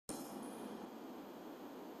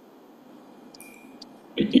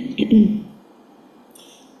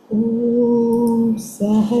ॐ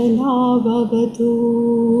सहना भवतु।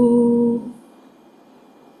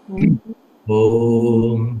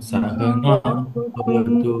 ॐ सहना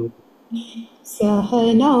भवतु।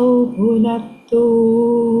 सहनौ भुनक्तु।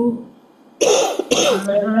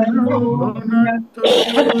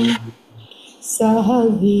 सह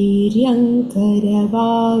वीर्यङ्करवावहै।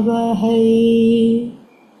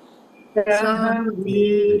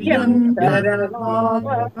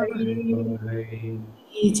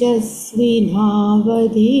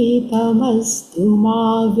 तेजस्विनावधीतमस्तु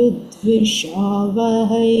मा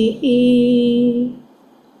विद्विषावहै।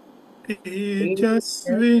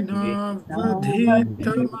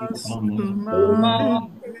 तेजस्विनावधीतमस्तु मा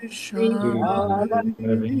विद्विषावहै।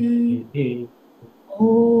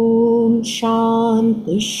 ॐ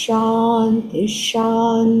शान्ति शान्ति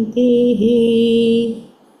शान्तिः।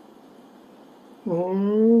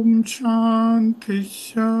 ॐ शान्ति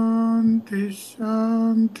शान्ति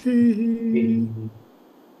शान्तिः।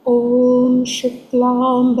 ॐ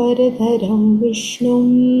शुक्लाम्बरधरं विष्णुं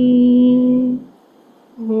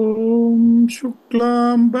ॐ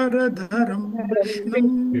शुक्लाम्बरधरं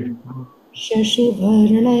विष्णुं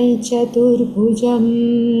शशिवर्णै चतुर्भुजं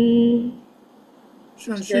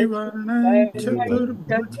शशिवर्णं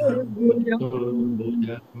चतुर्भुजं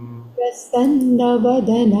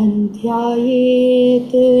प्रसन्नवदनं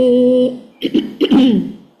ध्यायेत्।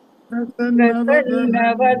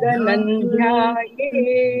 प्रसन्नवदनं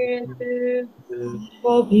ध्यायेत्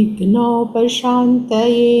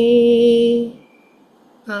सर्वविघ्नोपशान्तये।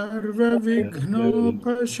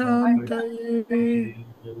 सर्वविघ्नोपशान्तये।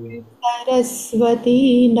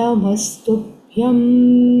 सरस्वती नमस्तुभ्यं।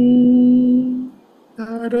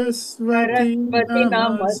 सरस्वती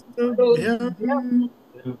नमस्तुभ्यं।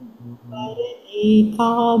 वरदे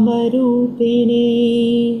कामरूपिणे।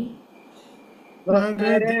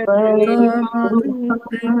 वरदे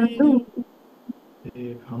कामरूपिणि।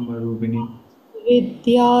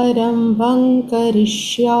 विद्यारम्भं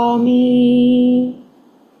करिष्यामि।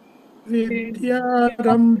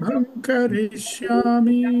 विद्यारम्भं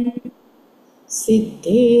करिष्यामि।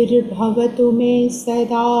 सिद्धिर्भवतु मे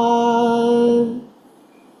सदा।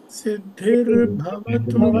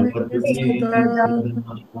 सिद्धिर्भवतु मे सदा।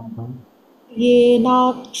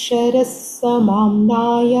 येनाक्षरः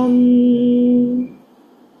समाम्नायम्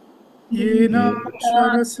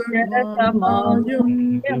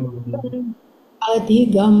येनाक्षरसमाम्नायम्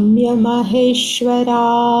अधिगम्य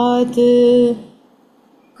महेश्वरात्।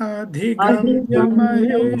 अधिगम्य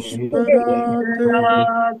महेश्वरात्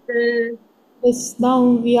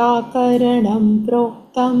कृत्स्नं व्याकरणं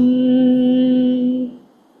प्रोक्तम्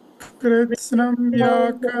कृत्स्नं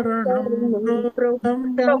व्याकरणं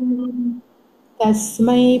प्रोक्तम्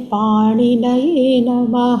तस्मै पाणिनये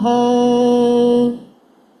नमः।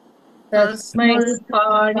 तस्मै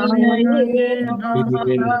पाणिनये नमः।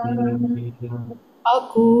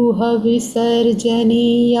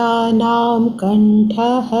 अकूहविसर्जनीयानां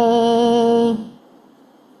कण्ठः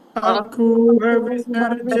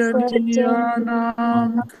अकूहविसर्जनीयानां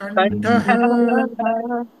कण्ठः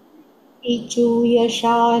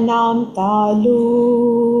इचूयशानां तालु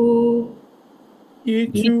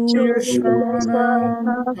इचूयशानां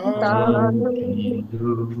तालु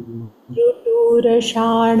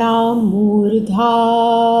ऋटूरषाणां मूर्धा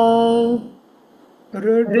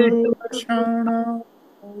ऋटुरषाणां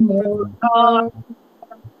मूर्धा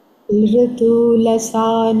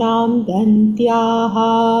ऋतुलसानां दन्त्याः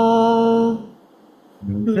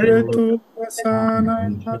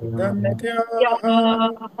ऋतुवसानां दन्त्याः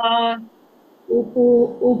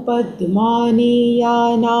उपद्मानीयानाम्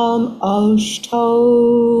औष्ठौ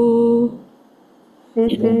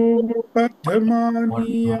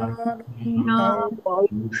उपपद्मानीयानां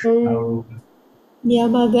औषधौ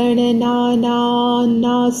यमगणनानां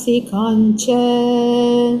नासिकाञ्च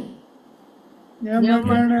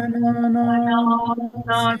यमगणनानां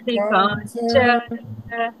नासिकाञ्च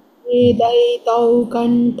वेदैतौ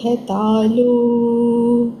कण्ठतालु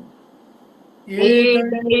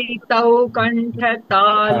एदैतौ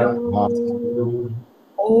कण्ठतालु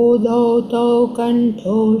ओदौ तौ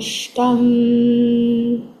कण्ठोष्टम्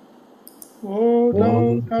ओदौ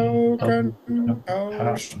तौ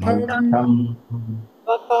कण्ठौष्ठम्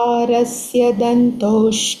वकारस्य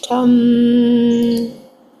दन्तोष्ठम्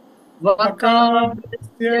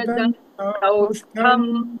वकारस्य दन्तौष्ठम्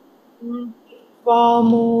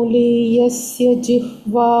वामूलीयस्य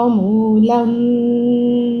जिह्वामूलम्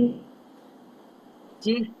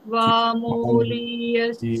जिह्वामूलीयस्य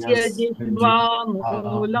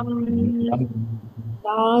जिह्वामूलम्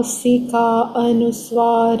नासिका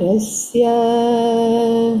अनुस्वारस्य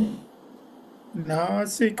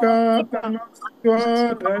नासिका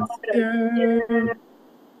अनुस्वारस्य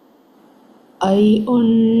ऐ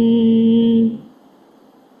उन्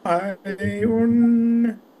ऐ उन्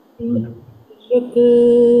ऋक्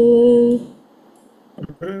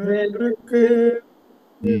ऋक्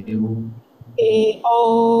ए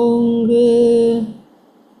औङ्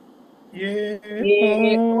ये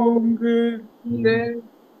ओङ्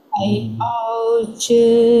ऐ औच्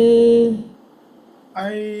ऐ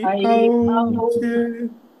औच्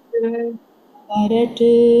वरट्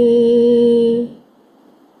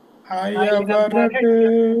अयवरट्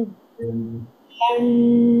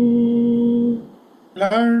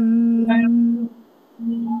लण् लण्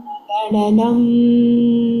गणनम्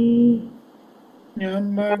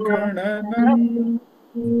यमगणनम्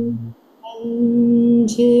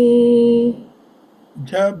भञ्ज्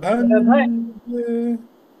जभञ्ज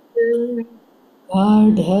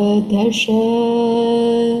गाढदश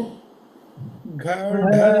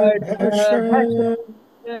घढधश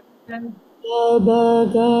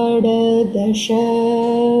जबगडदश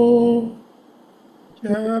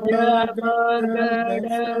जबगडदश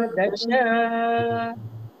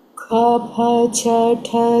खफ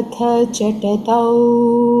छठथ चटतौ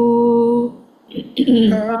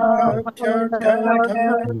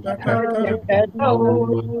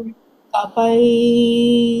कपै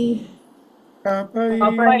कपै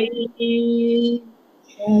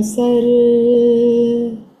शसर्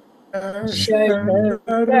शशर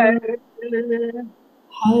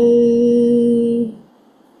हल्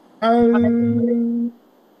हल्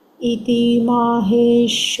इति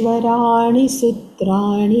माहेश्वराणि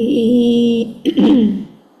सूत्राणि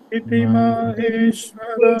इति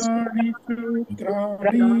माहेश्वराणि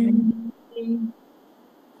सूत्राणि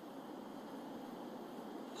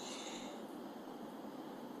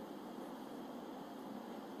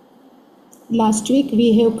Last week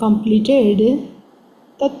we have completed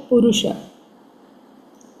Tatpurusha.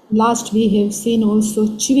 Last we have seen also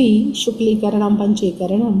Chvi, Shukli Karanam, Panche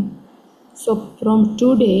Karanam. So from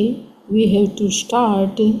today we have to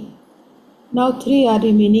start. Now three are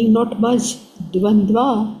remaining, not much.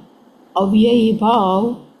 Dvandva, Avyayi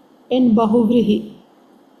Bhav and Bahuvrihi.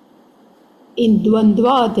 In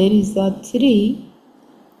Dvandva there is a three.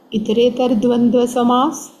 Iteretar Dvandva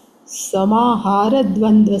Samas, Samahara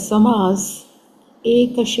Dvandva Samas,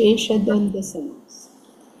 Ekashesha Dvandva Samas.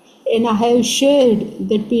 And I have shared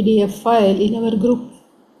that PDF file in our group.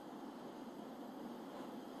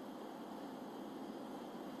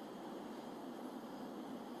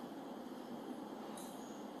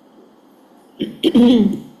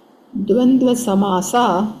 Dvandva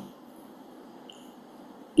Samasa.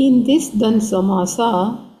 In this Dvandva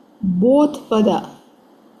Samasa, both pada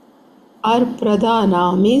or pradhana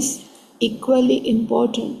is equally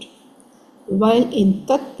important, while in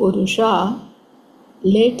Tatpurusha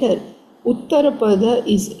later Uttarapada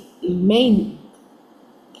is main.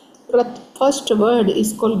 First word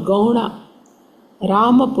is called Gauna.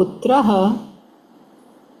 Ramaputraha.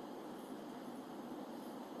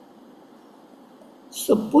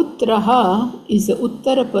 So Putraha is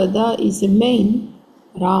Uttarapada is main.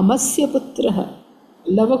 Ramasya Putraha.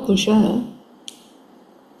 Lavakusha.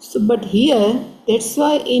 So, but here, that's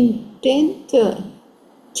why in 10th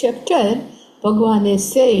chapter, Bhagavan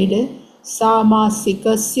has said,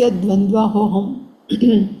 Samasikasya Dvandva Hoham.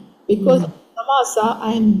 Because Samasa,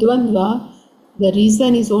 I am Dvandva, the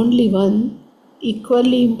reason is only one,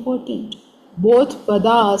 equally important. Both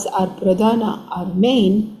padas are pradhana, are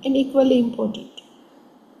main and equally important.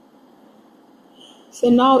 So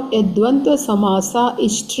now a Dvandva Samasa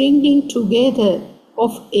is stringing together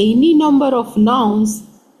of any number of nouns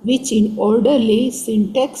which in orderly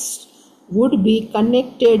syntax would be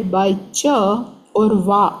connected by cha or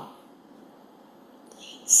va.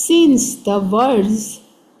 Since the words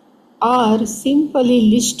are simply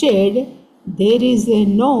listed, there is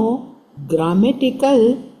no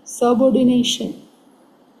grammatical subordination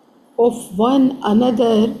of one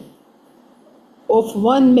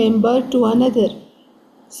member to another.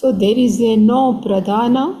 So there is no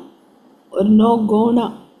pradhana or no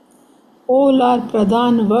gona. All are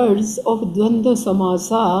pradhan words of Dvandva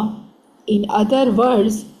Samasa. In other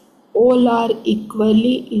words, all are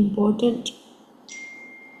equally important.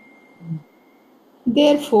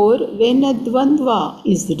 Therefore, when a Dvandva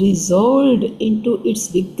is resolved into its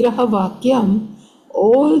Vigraha Vakyam,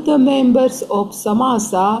 all the members of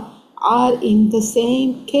Samasa are in the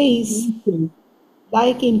same case,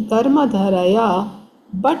 like in Karmadharaya,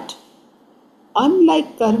 but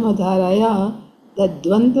unlike Karmadharaya, the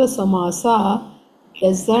Dvandva Samasa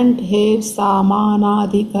doesn't have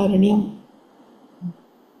Samanadhikaranyam.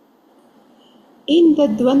 In the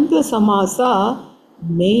Dvandva Samasa,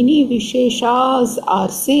 many Visheshas are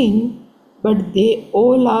seen, but they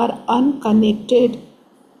all are unconnected.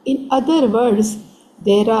 In other words,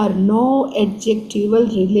 there are no adjectival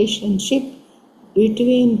relationship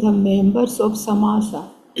between the members of Samasa.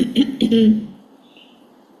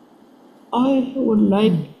 I would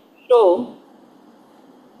like to show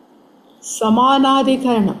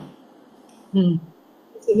Samanadhikaranam.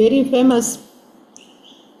 It's a very famous.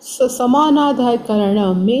 So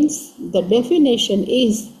Samanadhikaranam means the definition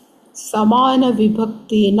is Samana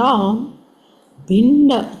Vibhaktinam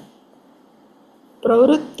Bhinna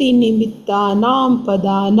Pravrutti Nimittanam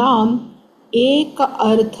Padanam Eka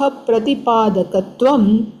Artha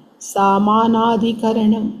Pratipadakatvam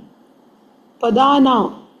Samanadhikaranam.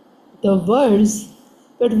 Padana, the words,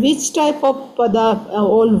 but which type of pada,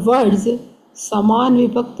 all words, Saman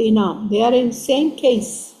Vibhaktinam, they are in same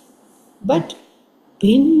case, but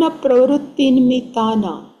Bhinna Pravrutti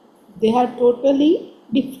Nimittanam, they are totally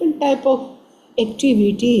different type of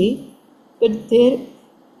activity, but their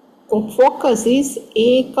focus is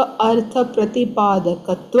Eka Artha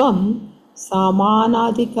Pratipadakatvam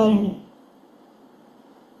Samanadhikaranam.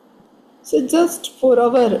 So just for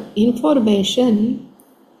our information,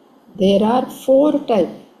 there are 4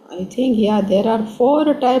 types. I think, there are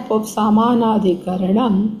 4 types of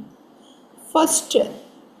Samanadhikaranam. First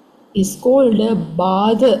is called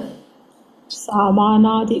Badha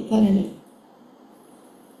Samanadhikaranam.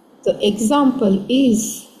 The example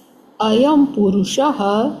is Ayam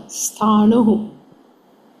Purushaha Sthanuhu.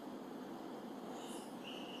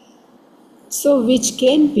 So which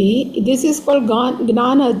can be, this is called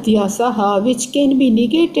Gnana Adhyasaha, which can be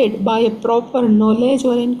negated by a proper knowledge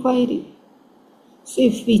or inquiry. So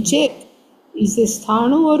if we check, is it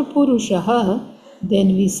Sthanu or Purushaha,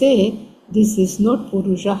 then we say this is not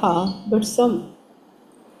Purushaha, but some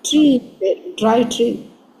tree, dry tree.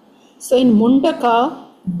 So in Mundaka,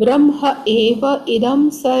 Brahma eva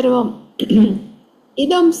idam sarvam.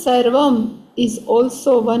 Idam sarvam is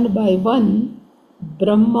also one by one.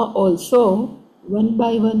 Brahma also one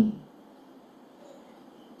by one.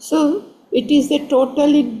 So it is a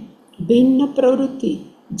totally bhinna pravrutti.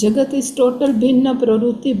 Jagat is total bhinna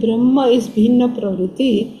pravrutti. Brahma is bhinna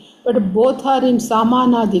pravrutti. But both are in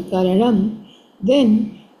Samanadhikaranam.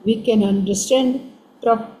 Then we can understand,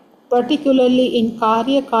 particularly in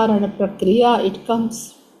Karya Karana Prakriya, it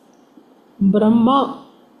comes Brahman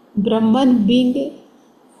being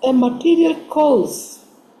a material cause.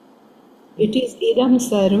 It is idam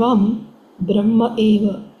sarvam brahma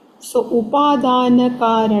eva. So upadana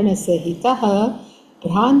karana sahitaha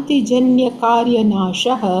bhranti janya karya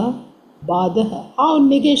nashaha badaha. How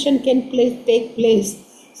negation can take place?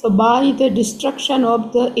 So by the destruction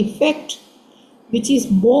of the effect which is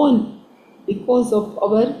born because of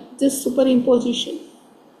our this superimposition.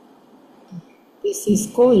 This is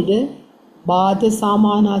called Badha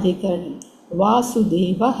Samanadhikaranam.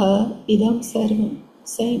 Vasudevaha idam sarvam.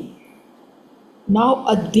 Same. Now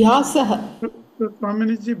Adhyasaha. So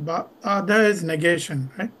Swamiji, Badha is negation,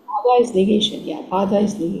 right? Badha is negation, Badha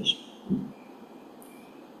is negation.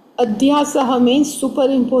 Adhyasaha means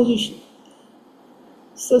superimposition.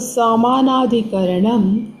 So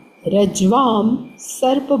Samanadhikaranam Rajvam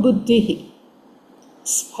Sarpa Buddhihi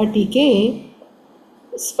Sphatike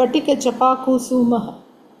Spatika Chapakusumaha.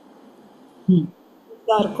 These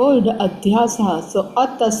are called Adhyasaha. So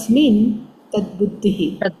Atasmin Tad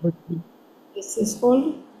Buddhihi. This is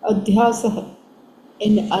called Adhyasaha.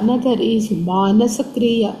 And another is Manasa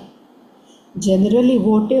Kriya. Generally,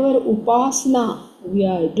 whatever upasana we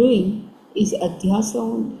are doing is Adhyasa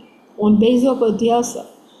only, on base of Adhyasa.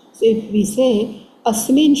 So if we say,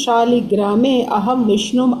 Asmin Shali Grame Aham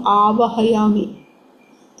Vishnum Avahayami.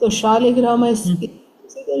 So Shali Grama is,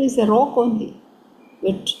 there is a rock only.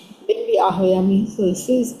 But when we Ahayami, so it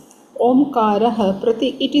says, Omkaraha,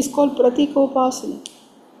 it is called Pratika Upasana.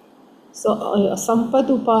 So Sampad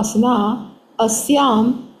Upasana,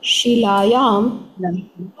 Asyam Shilayam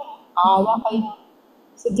Avahayam.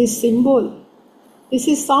 So this symbol, this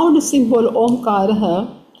is sound symbol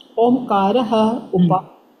Omkaraha Upasana.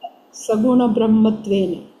 Saguna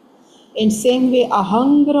Brahmatvena. In same way,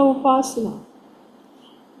 Ahangra Upasana.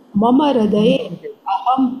 Mama Radaye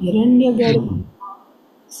Aham Hiranyagarbha.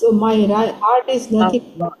 So my heart is nothing.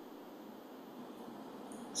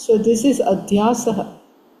 So this is Adhyasaha.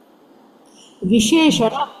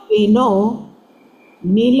 Visheshana, we know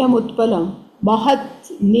Neelam Utpalam.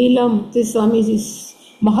 Mahat Neelam, this is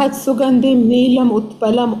Mahat Sugandhim, Neelam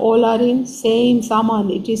Utpalam, all are in same Saman.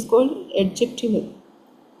 It is called adjectival.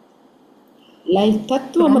 Like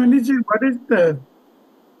Tattva. Swamiji, what is the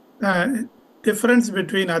difference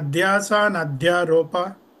between adhyasa and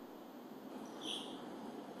adhyaropa?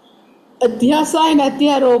 Adhyasa and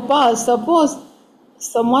adhyaropa, suppose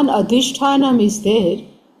someone adhishthanam is there.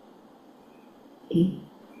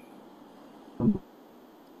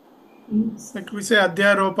 Like we say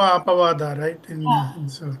adhyaropa apavada, right?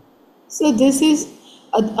 So this is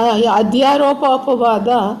adhyaropa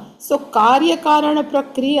apavada. So karya karana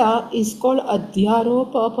prakriya is called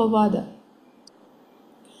adhyaropa apavada.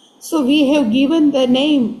 So we have given the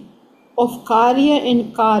name of karya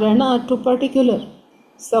and karana to particular.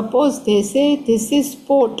 Suppose they say this is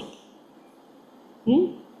sport.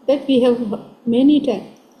 That we have many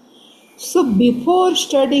times. So before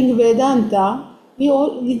studying Vedanta,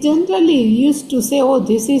 we generally used to say, oh,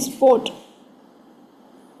 this is sport.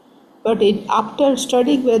 But after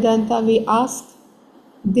studying Vedanta, we ask,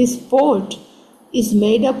 this pot is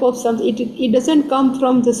made up of something. It doesn't come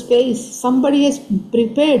from the space. Somebody has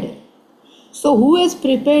prepared. So who has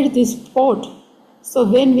prepared this pot? So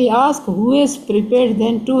when we ask who has prepared,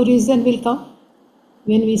 then two reasons will come.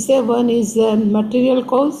 When we say one is material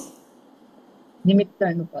cause, Nimitta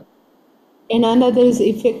anupada. and another is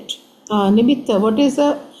effect. Nimitta, what is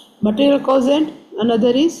the material cause, and another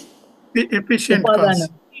is Efficient Upadana. cause.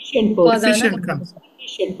 efficient cause. Upadana. Efficient cause.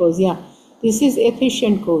 Efficient cause, yeah. This is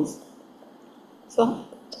efficient cause. So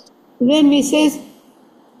when we say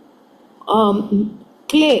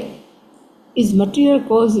clay is material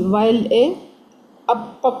cause, while a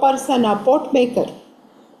person, a pot maker,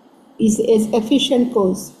 is efficient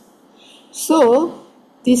cause. So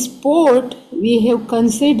this pot we have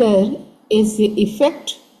considered as the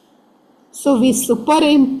effect. So we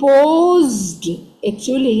superimposed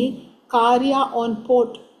actually karya on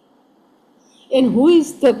pot. And who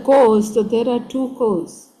is the cause? So there are two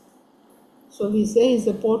causes. So we say is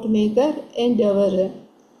the pot maker and our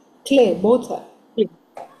clay, both are.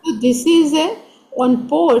 So this is on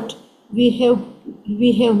pot we have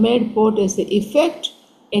made pot as the effect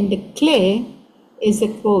and the clay is a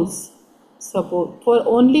cause. Suppose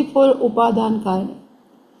only for upadan karya.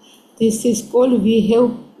 This is called, we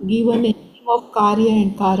have given a name of karya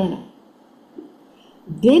and karana.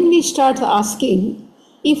 Then we start asking,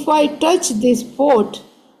 if I touch this pot,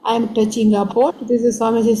 I am touching a pot. This is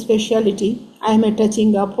Swamiji's speciality. I am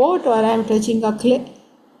touching a pot or I am touching a clay.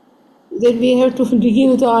 Then we have to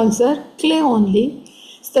give the answer, clay only.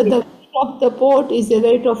 So the weight of the pot is the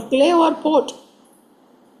weight of clay or pot.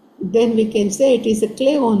 Then we can say it is a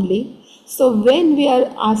clay only. So when we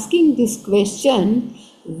are asking this question,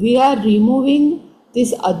 we are removing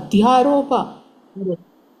this adhyaropa.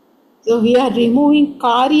 So we are removing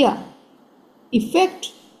karya,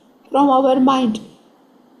 effect, from our mind.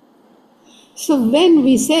 So when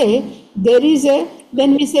we say when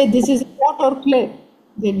we say this is a pot or clay,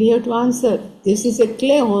 then we have to answer this is a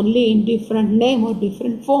clay only in different name or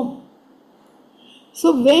different form.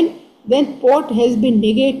 So when pot has been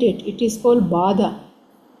negated, it is called bada.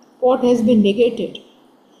 Pot has been negated.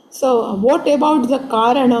 So what about the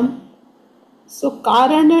karanam? So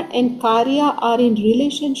karana and karya are in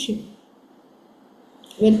relationship.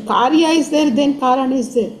 When karya is there, then karana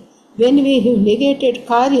is there. When we have negated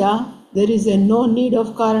karya, there is no need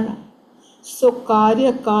of karana. So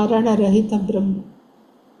karya karana rahita brahma.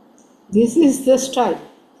 This is the style.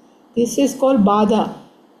 This is called bada.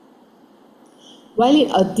 While in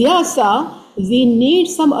adhyasa, we need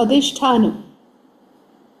some adhisthana.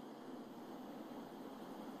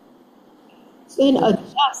 So in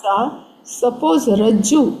adhyasa, suppose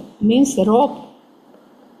rajju means rope.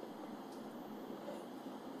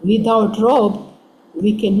 Without rope,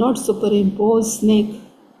 we cannot superimpose snake.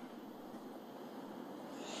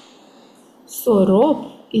 So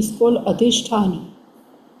rope is called adhisthana.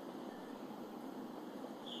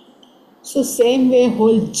 So same way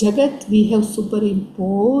whole Jagat we have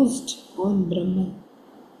superimposed on Brahman.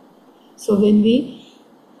 So when we,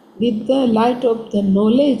 with the light of the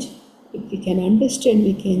knowledge, if we can understand,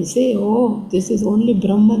 we can say, oh, this is only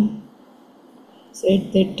Brahman. So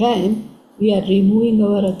at that time, we are removing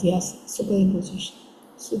our adhyasa, superimposition.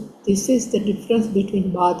 So this is the difference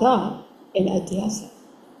between bada and adhyasa.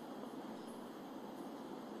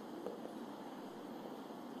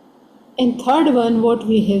 And third one, what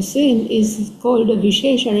we have seen is called a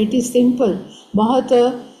Visheshan. It is simple.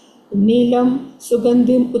 Mahata, Neelam,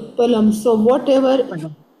 Sugandim, Utpalam. So whatever,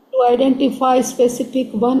 to identify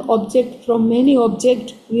specific one object from many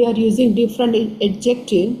objects, we are using different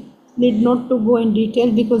adjective. Need not to go in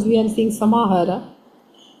detail because we are seeing Samahara.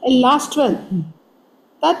 And last one,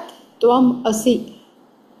 Tat Tvam Asi.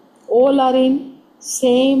 All are in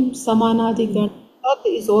same Samanadikar. Tat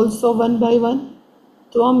is also one by one.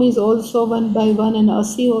 Tvam is also one by one and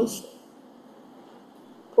Asi also.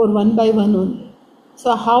 for one by one only.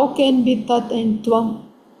 So how can be tat and tvam?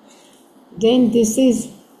 Then this is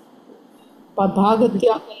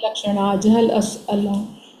Bhagatya Lakshana Jahal As Allah.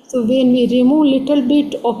 So when we remove little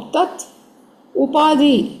bit of tat,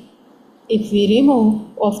 upadhi, if we remove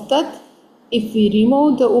of tat, if we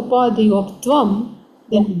remove the upadhi of tvam,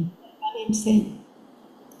 then one and same.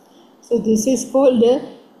 So this is called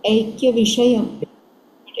Aikya Vishayam.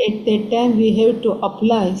 At that time we have to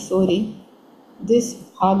apply, this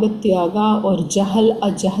Bhagatyaga or Jahal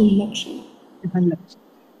Ajahal Lakshana.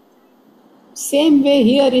 Same way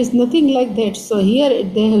here is nothing like that. So here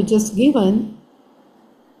they have just given,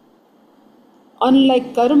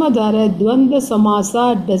 unlike Karmadhara, Dvandva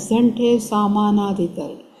Samasa doesn't have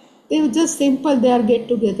Samanadhikari. They are just simple, they are get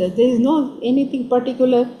together. There is no anything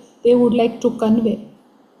particular they would like to convey.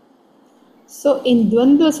 So in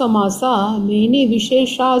Dvandva Samasa, many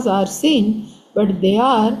Visheshas are seen, but they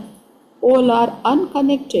are all are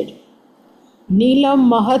unconnected. Neelam,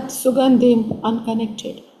 Mahat, Sugandhim,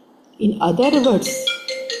 unconnected. In other words,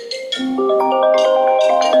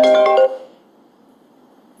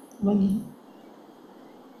 one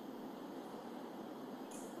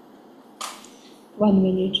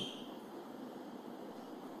minute.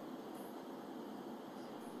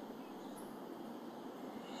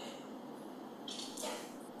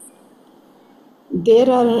 There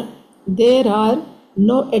are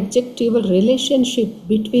no adjectival relationship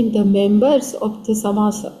between the members of the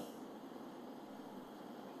Samasa.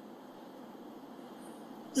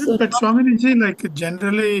 So, but Swamiji, like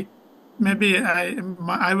generally, maybe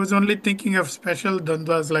I was only thinking of special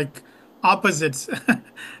dandvas like opposites,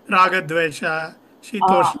 Raga Dvesha,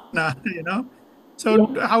 Shitoshna, So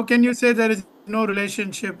how can you say there is no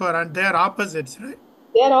relationship or they are opposites, right?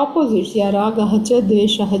 They are opposites, yeah, Raga Hacha,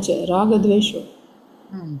 Dvesha Hacha, Raga Dvesha.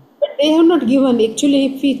 But they have not given, actually,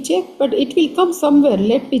 if we check, but it will come somewhere.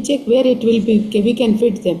 Let me check where it will be, we can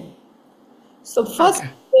fit them. So first,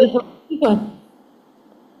 they have given.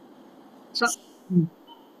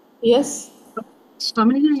 Yes.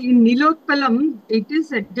 Swamiji, in Nilotpalam, it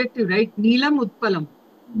is adjective, right? Neelam Utpalam.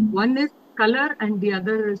 One is color and the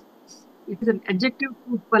other is, it is an adjective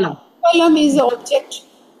to Utpalam. Utpalam is the object.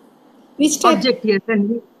 Which type? Object, yes.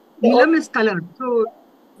 And Neelam is color. So,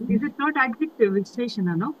 is it not adjective? It's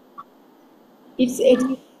Visheshana, no? It's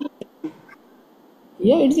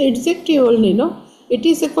adjective only, no? It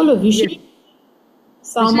is called a Vishaya.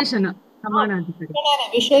 Yes. Visheshana. Samanadhikari.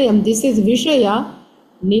 Vishayam. This is Vishaya.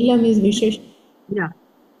 Neelam is Visheshana. Yeah.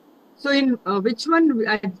 So in which one,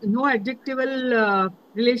 no adjectival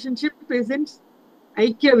relationship isn't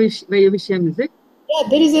Aikya Vishayam, is it? Yeah,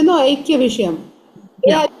 there is no Aikya Vishayam.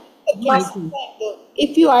 Yeah.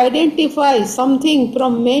 If you identify something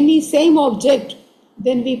from many same object,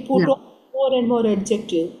 then we put on more and more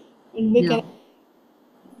adjective. And we can.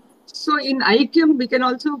 So in Aikyam, we can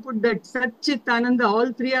also put that Sat, Chit, Ananda,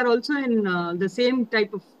 all three are also in the same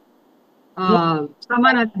type of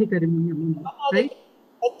Samanadhikari, right?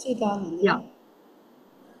 Yeah.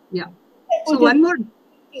 Yeah. So one more.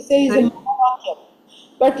 You say is a Mahavakyam.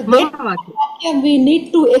 But then we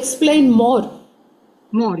need to explain more.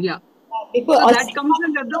 More, yeah. Because so that comes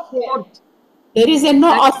under the fourth. There is a no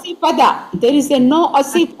Asipada. There is a no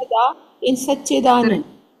Asipada in Satchidanand.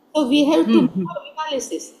 So we have to do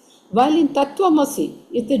analysis. While in Tattvamasi,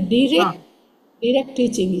 it's a direct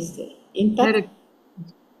teaching is there. In direct.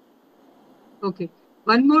 Okay.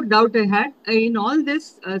 One more doubt I had. In all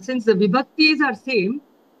this, since the vibhaktis are same,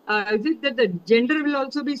 is it that the gender will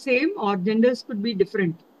also be same or genders could be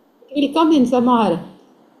different? It will come in Samahara.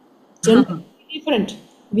 Gender will be different.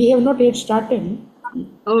 We have not yet started.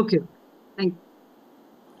 Okay. Thank you.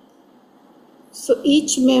 So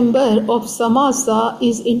each member of Samasa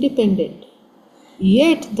is independent.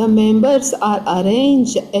 Yet the members are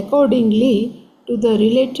arranged accordingly to the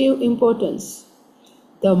relative importance.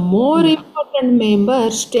 The more important member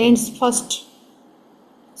stands first.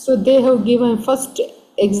 So they have given first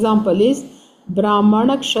example is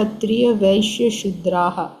Brahmana, Kshatriya, Vaishya,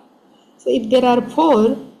 Shudraha. So if there are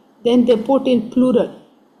four, then they put in plural.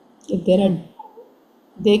 If there are,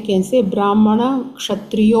 they can say Brahmana,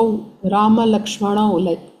 Kshatriyo, Rama, Lakshmana,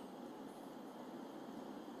 like.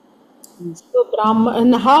 So Brahmana,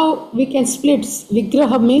 and how we can split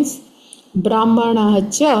Vigraha means Brahmana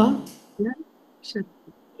cha,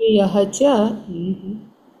 Kshatriya cha,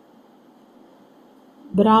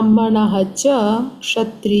 Brahmana cha,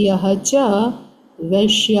 Kshatriya cha,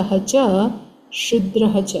 Vaishya cha,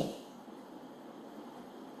 Shudra cha.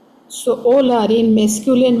 So all are in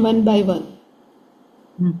masculine one by one.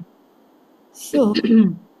 So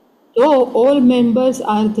though all members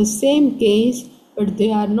are the same case, but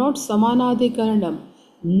they are not Samanadhikaranam.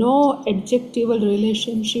 no adjectival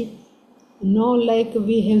relationship, no like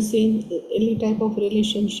we have seen any type of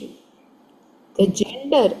relationship. The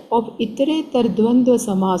gender of iterator dvandva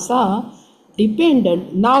samasa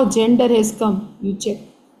dependent. Now gender has come, you check.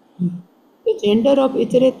 The gender of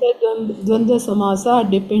iterator dvandva samasa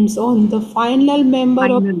depends on the final member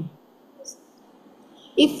of. Final.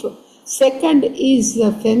 If second is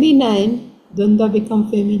feminine, dvandva become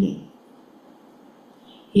feminine.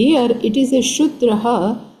 Here it is a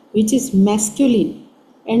shudraha which is masculine,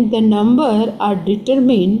 and the number are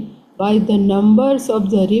determined by the numbers of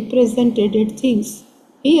the represented things.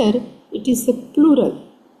 Here it is a plural.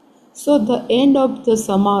 So the end of the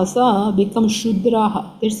samasa becomes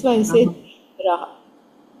shudraha. That's why I said shudraha.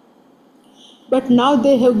 But now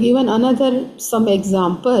they have given another some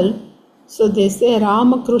example. So they say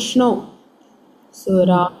Rama Krishna. So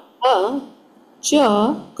Rama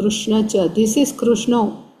cha Krishna cha. This is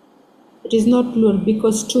Krishna. It is not plural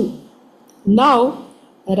because two. Now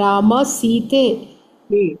Rama Site.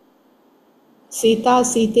 Okay. Sita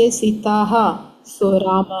Site Sitaha. So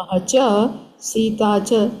Rama cha Sita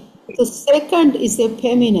cha. The second is a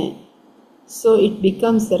feminine. So it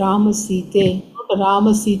becomes Rama Site, not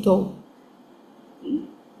Rama Sito.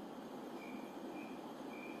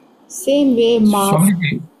 Same way Ma.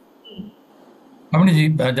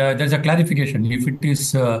 Swamiji, there's a clarification. If it is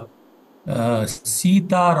Sita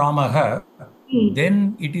Ramaha,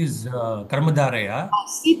 then it is Karmadharaya.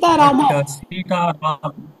 Sita Rama. But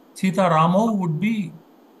Sita Ramo would be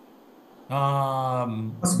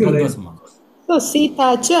Dvandva. So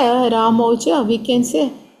Sita cha Ramo cha we can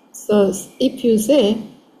say. So if you say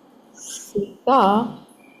Sita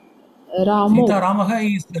Ramo. Sita Ramaha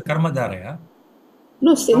is the Karmadharaya.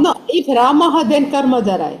 No, if Ramaha then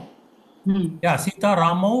Karmadharaya. Yeah, Sita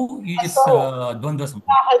Ramo is Dvandva.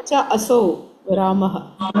 Sita cha Aso Ramaha.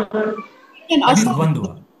 That is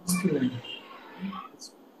Dvandva.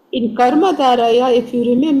 In Karmadharaya, if you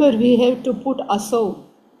remember, we have to put Aso.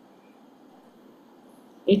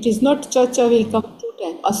 It is not Chacha will come two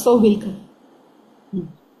times. Aso will come.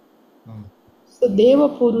 So Deva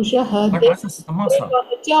Purushaha. But as a Samasa.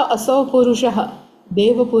 Deva Aso Purushaha.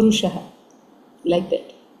 Deva Purushaha. Like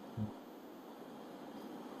that.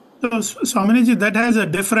 So, Swaminiji, that has a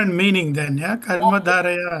different meaning then, yeah?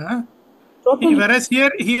 Karmadharaya. Totally. Whereas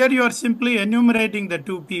here you are simply enumerating the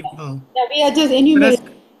two people. Yeah, we are just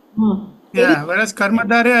enumerating. Whereas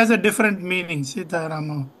Karmadharaya has a different meaning, Sita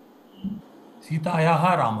Rama.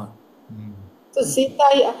 Sitayaha Rama. So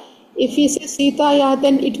Sita, if he says Sitaya,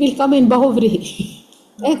 then it will come in Bahuvrihi.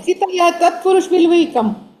 And Sitaya, Tat Purush will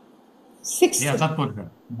come. 60. Yeah, Tatpurusha.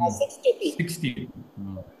 60. 60.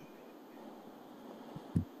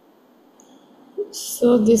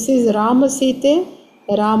 So this is Rama Sita,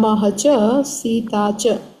 Rama Hacha, Sita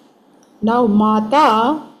cha. Now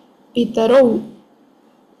Mata Pitaro.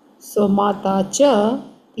 So Mata cha,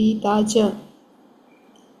 Pita cha.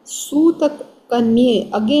 Suta Kanya,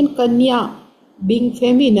 again Kanya being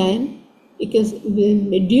feminine because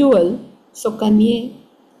dual. So Kanya,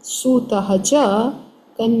 Suta Hacha,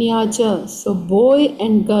 Kanya cha. So boy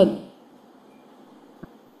and girl.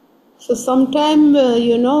 So sometime,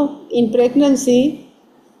 in pregnancy,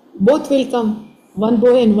 both will come, one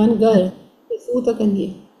boy and one girl. Suta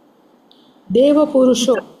Kanya. Deva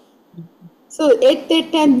Purusho. So at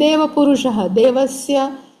that time, Deva Purushaha,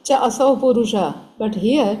 Devasya cha Asau Purusha. But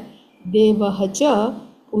here, Deva cha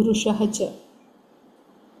Purushaha cha.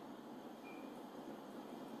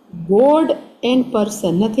 God and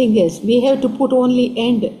person, nothing else. We have to put only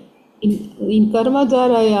and. In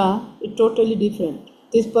Karmadharaya, it's totally different.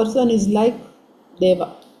 This person is like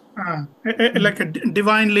Deva. Like a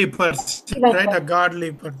divinely person, right? A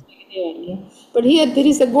godly person. Yeah. But here there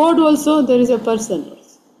is a God also, there is a person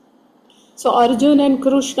also. So Arjuna and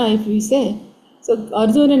Krishna, if we say, so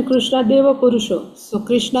Arjuna and Krishna, Deva Purusha. So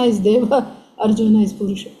Krishna is Deva, Arjuna is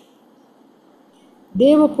Purusha.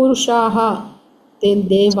 Deva Purushaha, then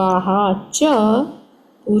Devaha cha,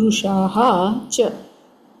 Purushaha cha.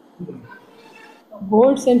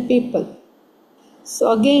 Gods and people.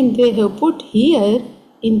 So again they have put here,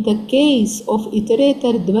 in the case of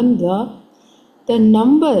iterator dvandva, the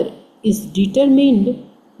number is determined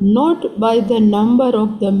not by the number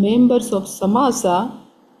of the members of samasa,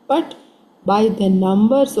 but by the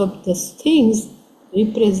numbers of the things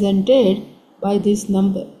represented by this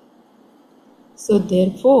number. So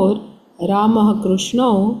therefore, Rama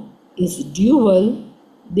Krishna is dual,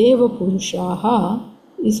 Deva Purushaha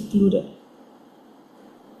is plural.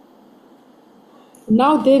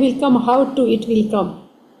 Now they will come, how to it will come.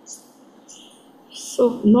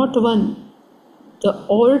 So not one. The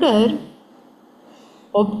order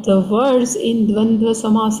of the words in Dvandva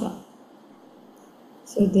Samasa.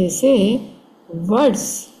 So they say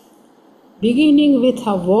words beginning with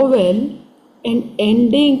a vowel and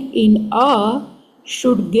ending in a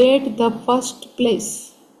should get the first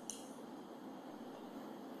place.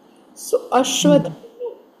 So Ashwa.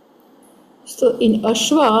 So in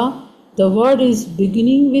Ashwa, the word is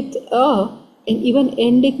beginning with a and even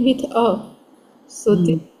ending with a. So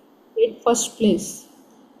they get first place.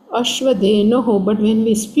 Ashwa denoho, but when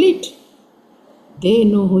we split,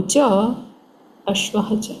 denohu cha,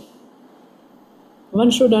 ashvaha cha.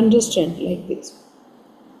 One should understand like this.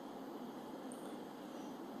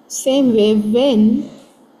 Same way, when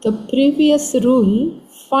the previous rule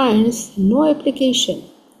finds no application,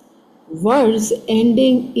 words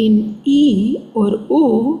ending in E or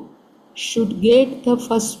U should get the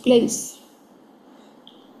first place.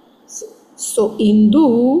 So,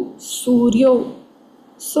 Indu, Suryo.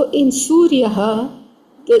 So, in Suryaha,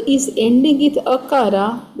 there is ending with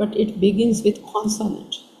akara, but it begins with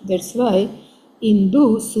consonant. That's why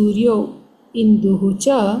Indu, Suryo,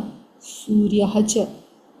 Induhucha, Suryahacha.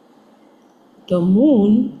 The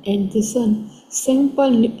moon and the sun,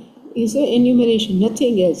 simple is an enumeration,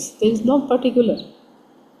 nothing else. There is no particular.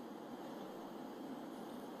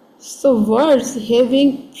 So words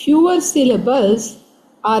having fewer syllables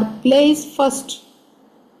are placed first.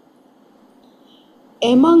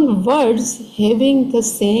 Among words having the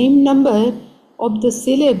same number of the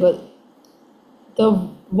syllable, the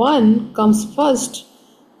one comes first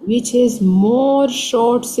which has more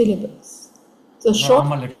short syllables. The short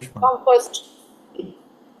come first.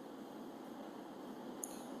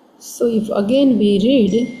 So if again we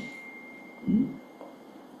read,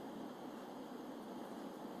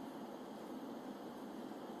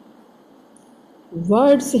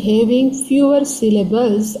 words having fewer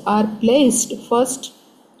syllables are placed first.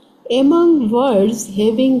 Among words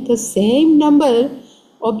having the same number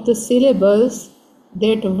of the syllables,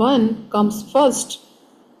 that one comes first,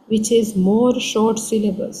 which is more short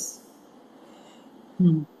syllables.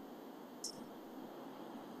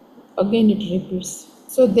 Again it repeats.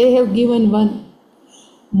 So they have given one.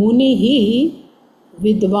 Munihi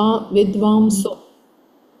vidvamso.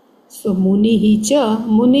 So munihi cha,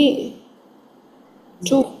 muni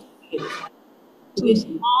two,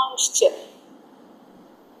 vidvamscha.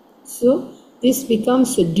 So this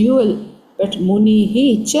becomes a dual, but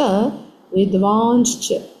munihi cha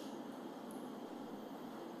vidvanscha.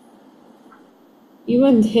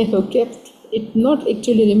 Even they have kept it, not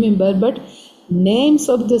actually remember, but names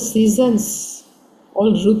of the seasons,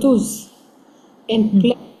 all rutus, and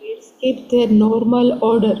planets keep their normal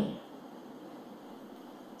order.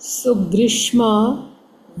 So Grishma,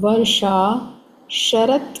 Varsha,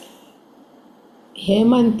 Sharat,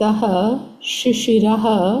 Hemantaha,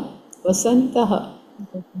 Shishiraha, Vasantaha.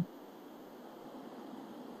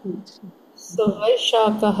 So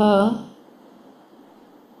Vaishakaha,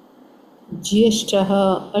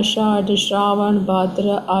 Jyeshtaha, Ashad, Shravan,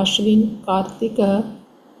 Bhadra, Ashwin, Kartika,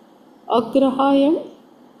 Agrahayam,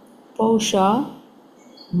 Pausha,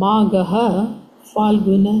 Magaha,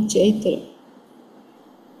 Falguna, Chaitra.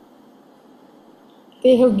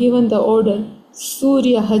 They have given the order.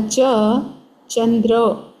 Surya Hacha,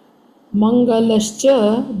 Chandra,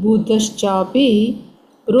 Mangalascha, Buddhaschapi,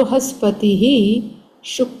 Bruhaspatihi,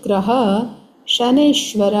 Shukraha,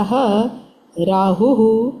 Shaneshwaraha,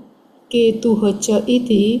 Rahuhu, Ketuhacha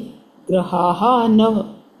iti, Grahaha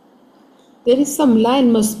Nav. There is some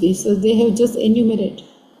line must be, so they have just enumerated.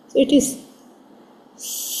 So it is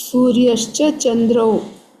Suryascha Chandra,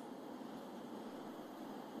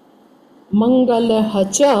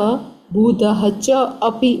 Mangalahacha, Buddhahacha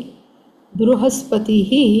api,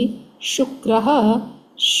 Bruhaspatihi, Shukraha,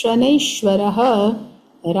 Shaneshwaraha,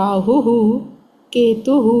 Rahuhu,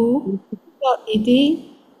 Ketuhu,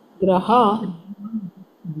 iti, Graha.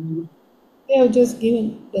 They have just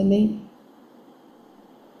given the name.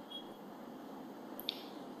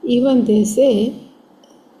 Even they say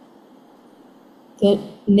the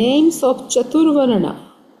names of Chaturvarna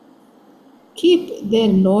keep their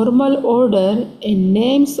normal order, and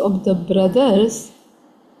names of the brothers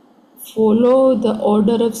follow the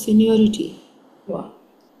order of seniority. Wow.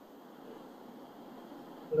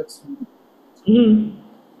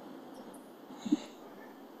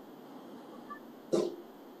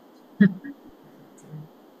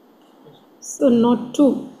 So not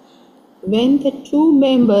two. When the two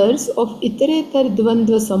members of Iterator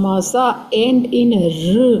Dvandva Samasa end in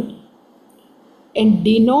R and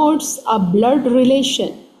denotes a blood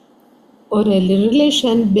relation or a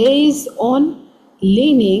relation based on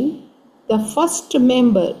leaning, the first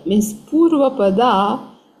member means Purva Pada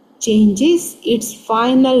changes its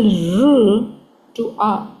final r to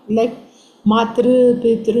a, like matru,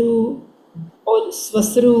 pitru, or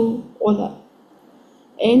swasru, ola.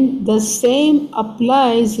 And the same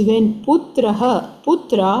applies when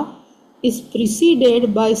putra is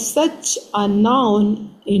preceded by such a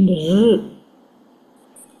noun in r.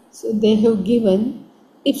 So they have given,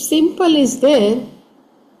 if simple is there,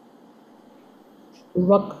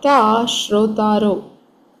 vakta shrotaro,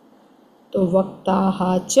 to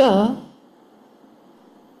vaktaha cha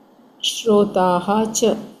shrotaha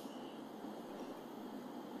cha.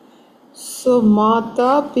 So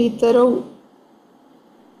mata pitaro.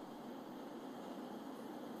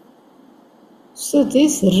 So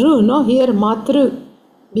this ru, no, here matru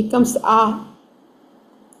becomes a.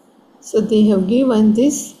 So they have given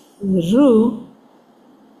this ru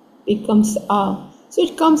becomes a. So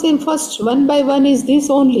it comes in first, one by one is this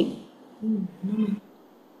only.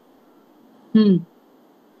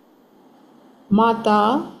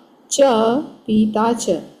 Mata cha pita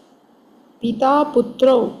cha. Pita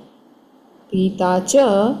putro. Pita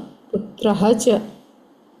cha putraha cha.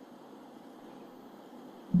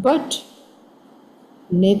 But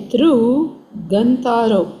netru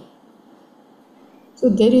gantaro. So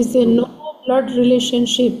there is a no blood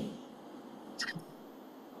relationship.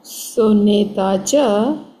 So neta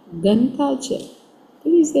cha ganta cha.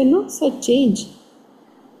 There is a no such change.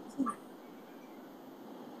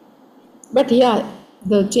 But yeah,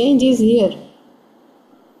 the change is here.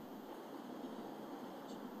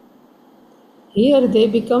 Here they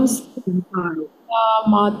becomes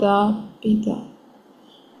mata, pita.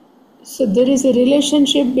 So there is a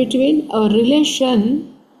relationship between a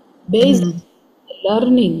relation based on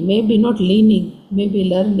learning, maybe not leaning, maybe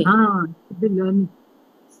learning.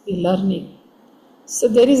 Learning. So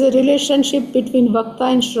there is a relationship between Vakta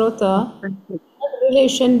and Shrota, blood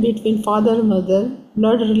relation between father and mother,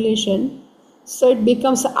 blood relation. So it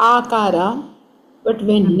becomes Akara, but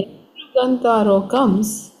when Gantaro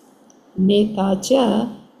comes,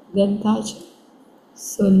 Netacha, Gantacha.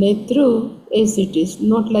 So Netru as it is,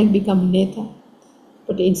 not like become Neta,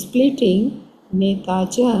 but in splitting,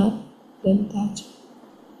 Netacha, Gantacha.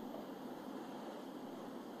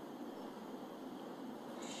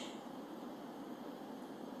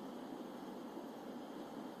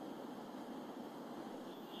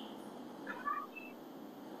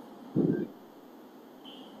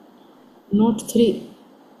 Note 3.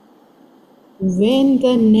 When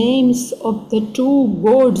the names of the two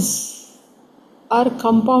gods are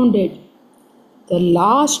compounded, the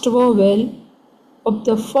last vowel of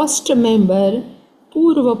the first member,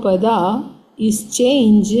 Purvapada, is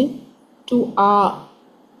changed to A,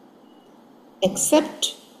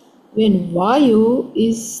 except when Vayu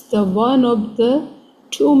is the one of the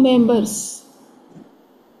two members.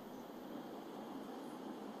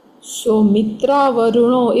 So Mitra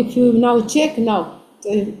Varuno, if you now check now,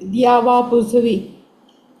 Dyava Prithvi,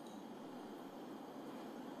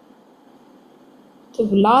 the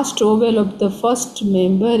last vowel of the first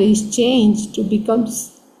member is changed to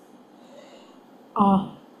becomes A.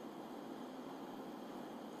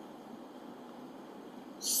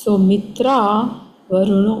 So Mitra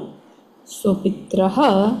Varuno, so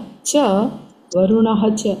Mitraha cha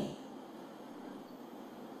Varunaha cha.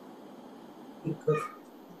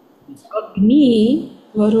 Agni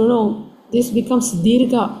Varuno, this becomes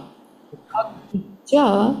Dirgha. Agni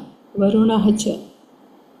cha Varunaha cha.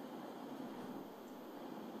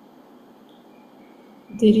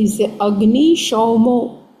 There is a Agni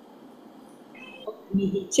Shaumo.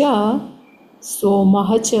 Agni cha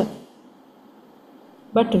Somaha cha.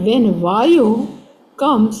 But when Vayu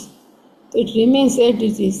comes, it remains as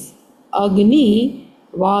it is. Agni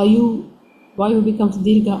Vayu. Vayu becomes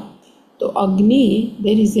Dirgha. So Agni,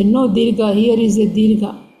 there is a no Dirgha, here is a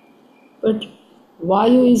Dirgha. But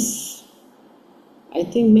Vayu is, I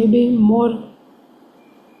think, maybe more.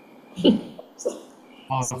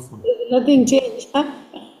 Powerful. Nothing changed.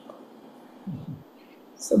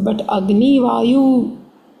 So, but Agni Vayu.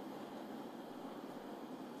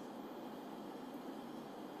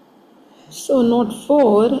 So, note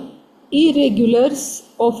 4, irregulars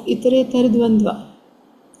of Iterator Dvandva.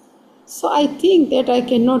 So I think that I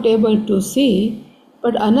cannot able to see,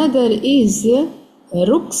 but another is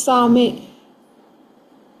Ruksame.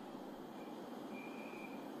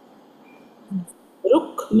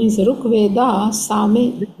 Ruk means Rukveda,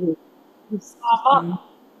 Same. Sama,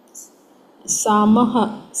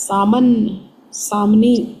 Samaha, Saman,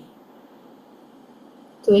 Samni.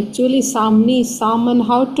 So actually Samni, Saman,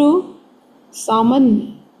 how to?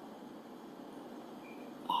 Saman.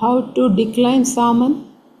 How to decline Saman?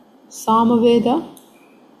 Samaveda.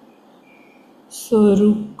 So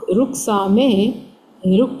ruk same,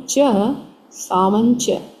 ruk cha,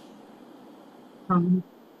 samancha.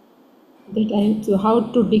 That I have to, how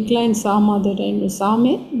to decline sama, that I know.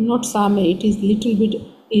 Same, not same, it is little bit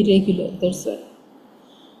irregular, that's why.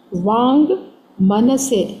 Vang,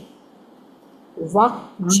 manase,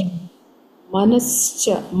 vakcha,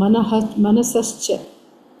 manascha, manasascha.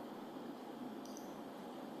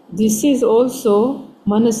 This is also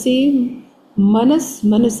manasi,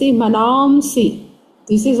 manasi, manamsi.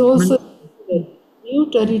 This is also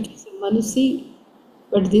neuter, it is manasi,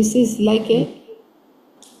 but this is like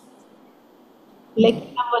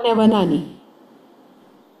namane vanani.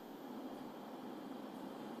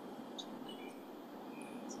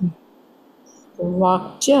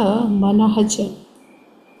 Vakcha, manahacha.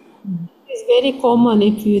 It is very common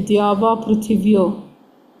if you Dyava Prithivyo.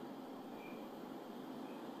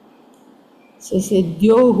 So say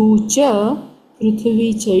Dyohu cha,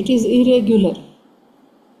 Prithvi cha. It is irregular.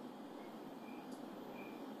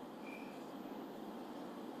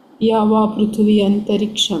 Yava Prithvi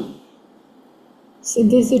Antariksham. So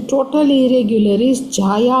this is totally irregular. Is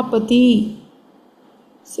Jayapati.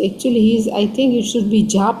 So actually I think it should be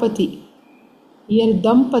Japati. Here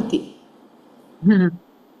Dampati.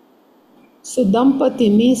 So Dampati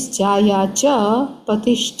means Jaya cha,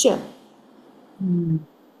 Patishcha.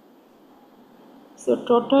 So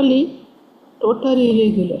totally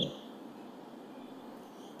irregular.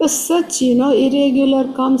 But such,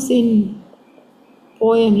 irregular comes in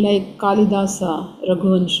poem like Kalidasa,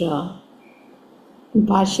 Raghuvansha. In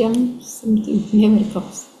Bhashyam, something never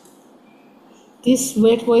comes. This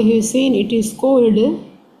what we have seen, it is called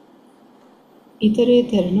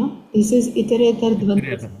iterator, no? This is iterator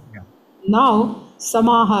dvandva. Yeah. Now,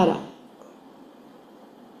 samahara.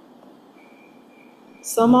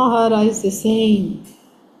 Samahara is the same.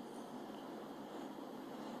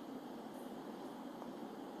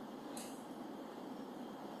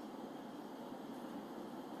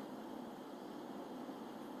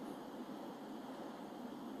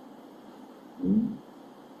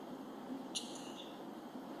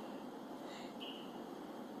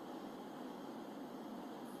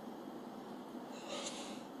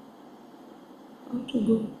 How to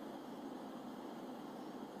go?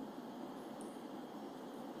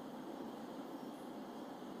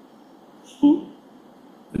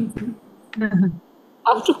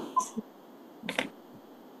 How to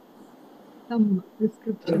Some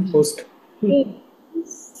description. Post.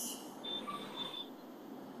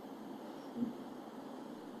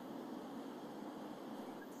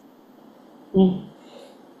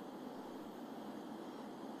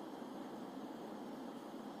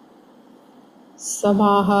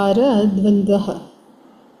 Samahara dvandva.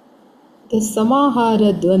 The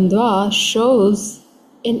Samahara dvandva shows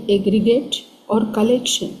an aggregate or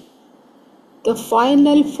collection. The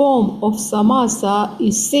final form of Samasa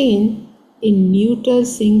is seen in neuter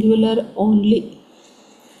singular only,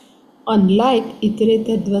 unlike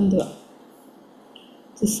iterator dvandva.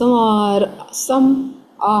 The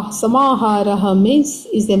Samahara means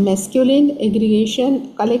is a masculine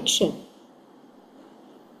aggregation collection.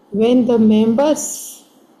 When the members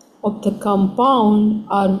of the compound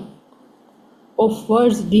are of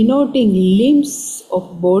words denoting limbs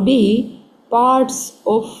of body, parts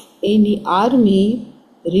of any army,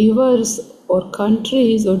 rivers or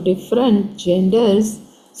countries or different genders,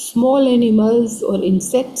 small animals or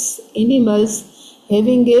insects, animals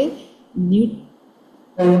having a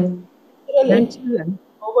neutral entity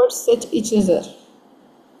towards such each other.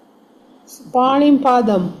 Panim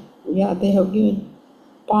padam, yeah, they have given.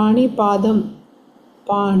 Pani padam,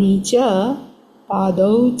 pani cha,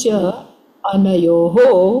 padau cha,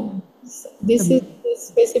 anayoho. This is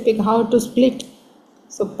specific how to split.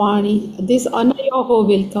 So pani, this anayoho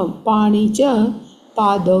will come. Pani cha,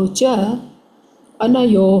 padau cha,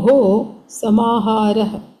 anayoho,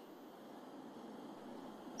 samahara.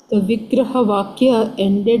 The vigraha vakya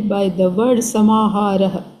ended by the word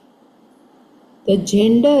samahara. The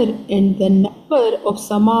gender and the number of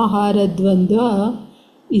samahara dvandva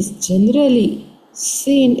is generally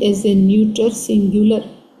seen as a neuter singular,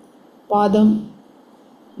 padam.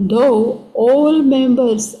 Though all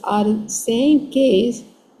members are same case,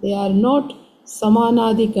 they are not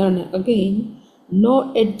samanadikarana. Again,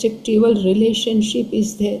 no adjectival relationship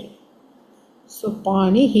is there. So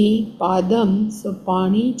panihi, padam, so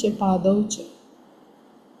pani cha padau cha.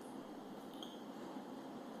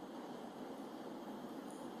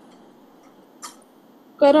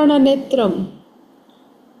 Karana netram.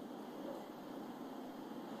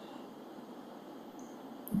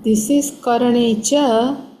 This is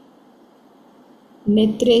Karanecha,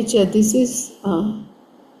 Netrecha. This is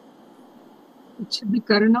It should be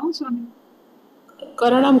Karanam, Swami.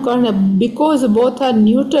 Karanam, because both are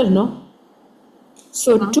neuter, no?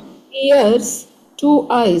 So 2 ears, 2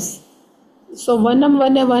 eyes. So vanam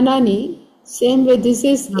vane vanani, same way this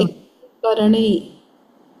is Karanai.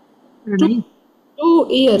 Karanai. 2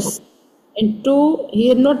 ears and 2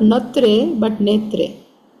 here not natre but netre.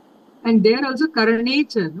 And there also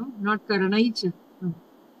Karanecha, no? Not Karanaicha.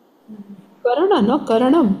 Karana, no?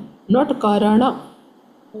 Karanam, not Karana.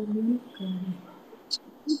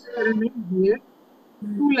 Karanai here.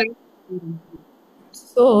 2 lines.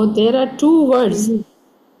 So there are 2 words.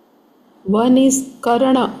 One is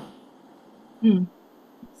Karana.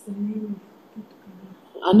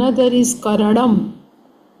 Another is Karanam.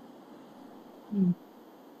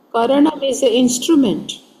 Karanam is an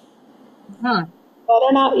instrument.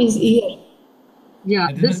 Karana is ear. Yeah,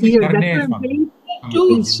 And this is the ear. That's Karnai, what I'm Swami. saying.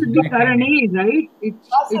 It should be Karanai, right? It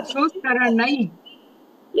shows Karanai.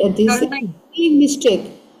 Yeah, this is Karanai. a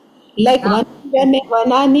mistake. Like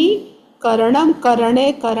vanani, Karanam,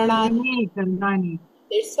 Karane, Karanani. Karanani.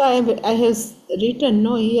 That's why I have written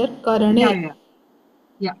no here Karane.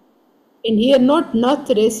 Yeah. And here not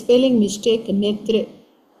natre, spelling mistake, netre.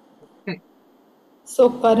 Okay. So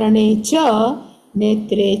Karane cha,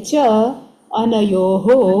 netre cha,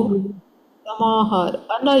 anayoho, samahar.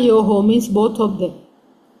 Anayoho means both of them.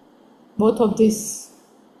 Both of these.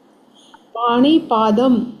 Pani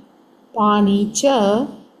padam, pani cha,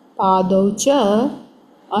 padau cha,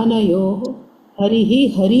 anayoho,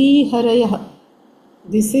 harihi hari harayah.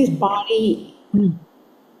 This is pani.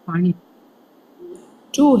 Pani.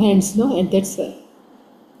 2 hands, no? And that's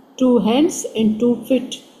 2 hands and 2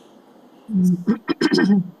 feet.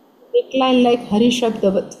 Decline like Hari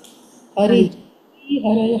Shabdavat. Hari,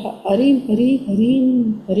 Harayah, Harim, Hari,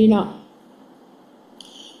 Harim, Harina.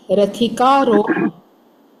 Rathikaro.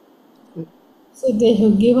 So they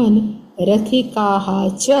have given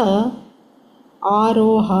Rathikaha cha,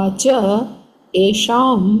 Aroha cha,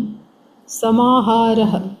 Esham,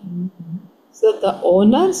 Samaharah. So the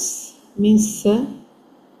owners means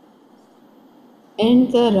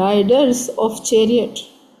and the riders of chariot.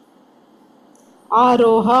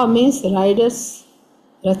 Aroha means riders.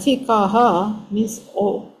 Rathikaha means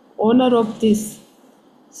owner of this.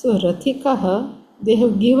 So Rathikaha, they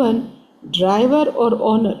have given driver or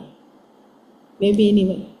owner. Maybe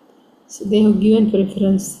anyone. So they have given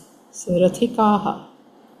preference. So Rathikaha,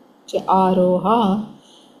 Aroha,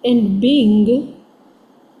 and being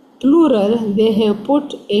plural, they have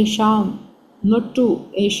put Esham, not two,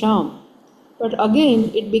 Esham. But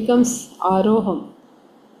again, it becomes Aroham,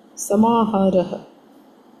 Samaharah.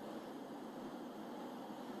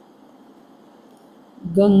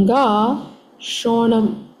 Ganga,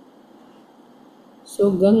 Shonam. So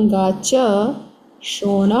Ganga cha,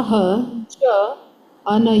 Shonah cha,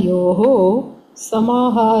 Anayoho,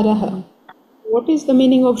 Samaharah. What is the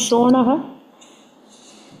meaning of Shonah?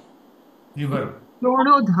 River.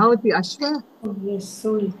 Shono Dhavati Ashwa. Oh, yes,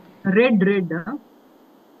 sorry. Red.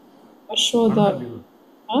 Ashoda.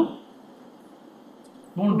 Huh?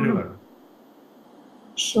 Stone river.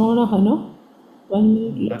 Shonah, no? 1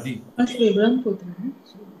 minute. Nadi. Must be Brahmaputra.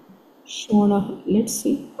 Shonah. Let's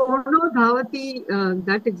see. Shono Dhavati,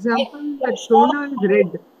 that example, that Shona is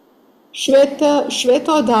red.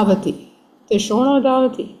 Shveto Dhavati. The Shono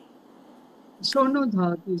Dhavati. Shono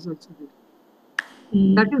Dhavati is also red.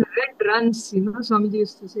 That is red runs, Swamiji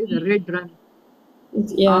used to say the red run.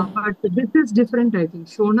 Yeah. But this is different, I think.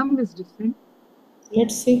 Shonam is different.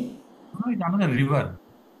 Let's see. No, it's another river.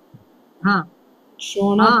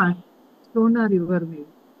 Shona. Shona river maybe.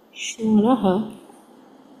 Shonah.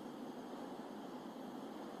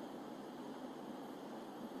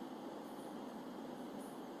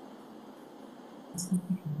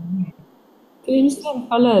 Crimson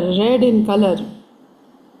color, red in color.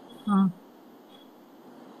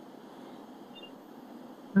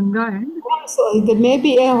 Ganga and? So there may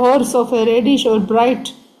be a horse of a reddish or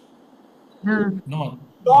bright. No, this is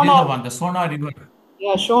the one, the Sona river.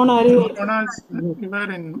 Yeah, Shona river. Shona's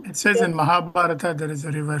river it says in Mahabharata there is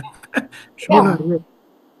a river. Shona.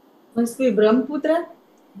 Must be Brahmaputra.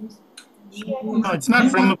 No, it's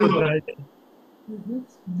not Brahmaputra.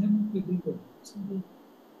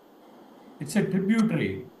 It's a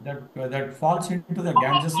tributary that falls into the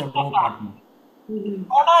Ganges above Patna.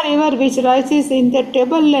 Shona river which rises in the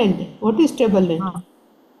tableland. What is tableland?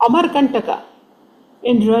 Amarkantaka.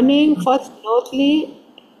 And running first northly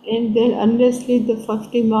and then endlessly the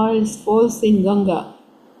 50 miles falls in Ganga.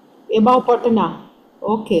 Above Patna.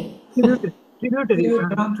 Okay. Tributary.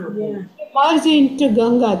 Yeah. Merge into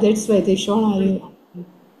Ganga, that's why they Shona river.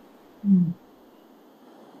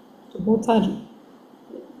 So both are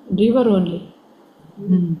river only.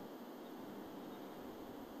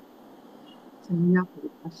 Sanya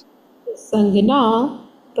paribhasha. संज्ञा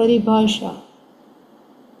परिभाषा.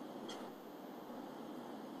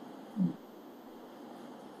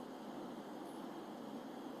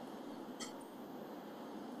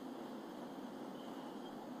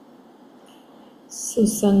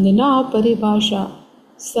 सुसंज्ञा परिभाषा.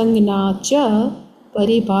 संज्ञा च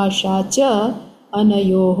परिभाषा च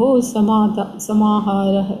अनयोः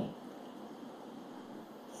समाहारः.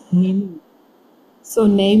 So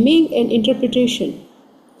naming and interpretation.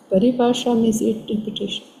 Paribhasha means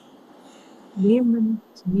interpretation. Name and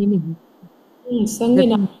meaning.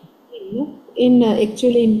 Sangna. In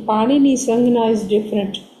actually in Panini, Sangna is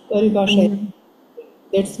different. Paribhasha.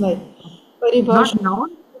 That's why. Paribhasha. Not noun.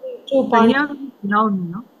 To Panini. Sanya is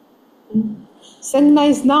noun, no? Sangna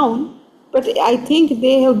is noun, but I think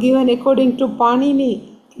they have given according to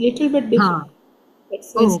Panini little bit different.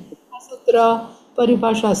 That's why Sutra,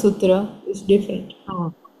 Paribhasha Sutra is different.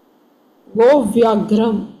 Go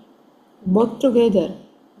Vyagram, both together.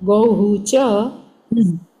 Go cha,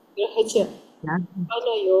 grahacha,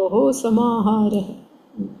 anayoho samahara.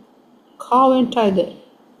 Cow and tiger.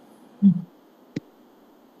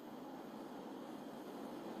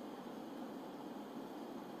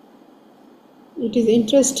 It is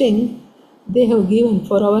interesting, they have given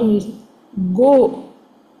for our reason. Go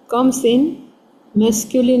comes in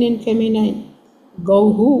masculine and feminine.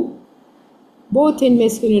 Gauhu, both in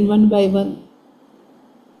masculine, one by one.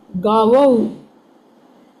 Gavau,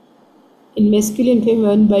 in masculine, feminine,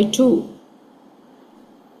 one by two.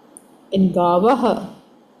 And Gavaha,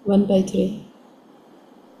 one by three.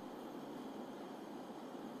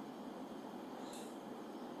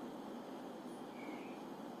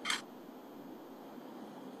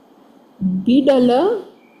 Bidala,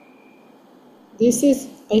 this is,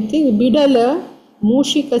 I think, Bidala,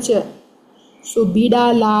 Mushikacha. So,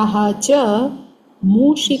 Bidalaha cha,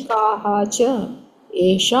 Mushikaha cha,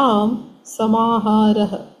 Esham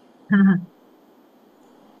Samaharaha.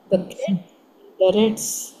 The cat, the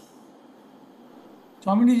rats.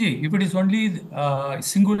 Swaminiji, if it is only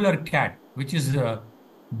singular cat, which is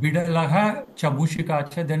Bidalaha cha Mushika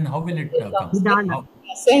cha, then how will it come?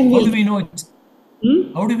 Same How way. do we know it's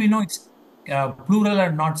How do we know it's plural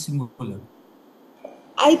and not singular?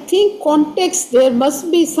 I think context, there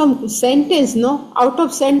must be some sentence, no? Out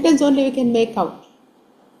of sentence only we can make out.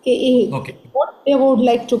 Okay. What they would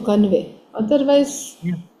like to convey. Otherwise,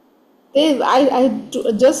 I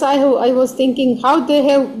was thinking how they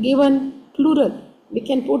have given plural. We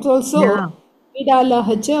can put also Vidala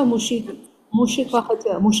haja, Mushika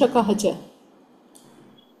haja, Mushaka haja.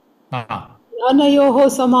 Anayoho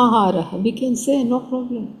samahara. We can say no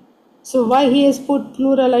problem. So why he has put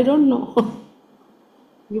plural, I don't know.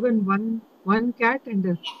 Even one cat and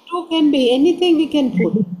two can be, anything we can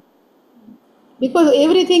put. Because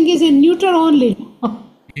everything is in neuter only.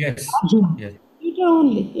 Yes. Yes. Neuter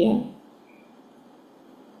only, yeah.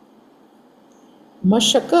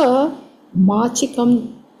 Mashaka,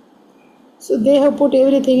 machikam. So they have put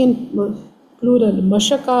everything in plural.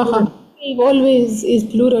 Mashakaha always is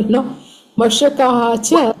plural, no? Mashakaha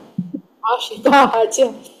cha, ashikaha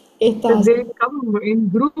cha. So they come in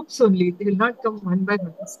groups only. They will not come one by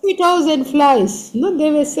one. Mosquitoes and flies. No,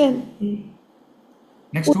 they were sent.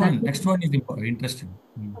 Next one is interesting.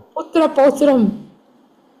 Putra pautram.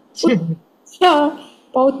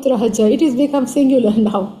 Pautra haja. It is become singular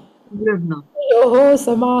now. Singular now. Yoho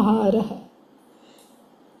samahara.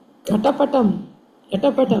 Ghatapatam.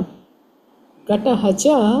 Ghatapatam.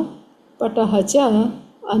 Ghatahacha. Patahacha.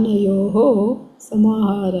 Anayoho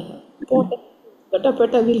samahara.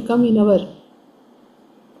 Gatapata will come in our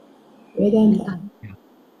Vedanta.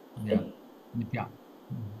 Yeah.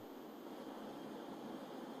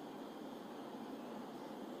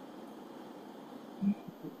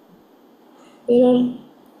 There are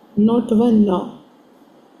not one now.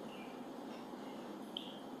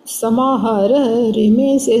 Samahara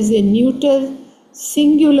remains as a neuter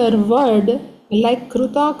singular word like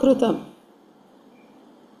kruta krutam.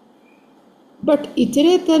 But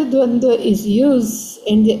iterator dvandva is used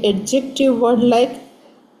in the adjective word like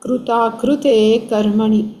kruta krute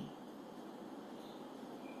karmani.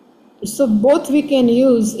 So both we can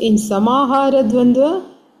use in samahara dvandva,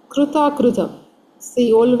 kruta krutam.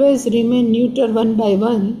 See, always remain neuter one by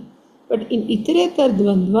one. But in iterator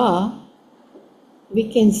dvandva, we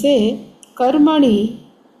can say karmani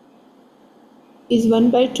is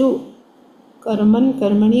one by two. Karman,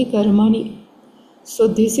 karmani, karmani. So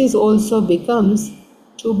this is also becomes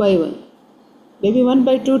 2 by 1. Maybe 1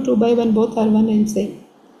 by 2, 2 by 1, both are one and same.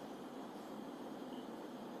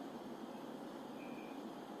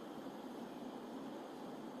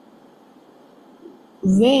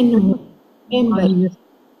 when one member, Yes.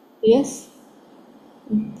 yes.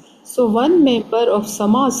 So one member of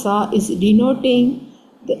Samasa is denoting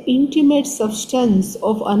the intimate substance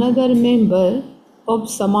of another member of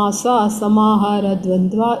Samasa, Samahara,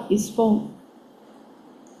 Dvandva is formed.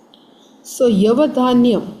 So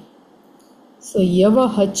Yavadhanyam. So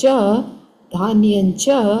Yavahacha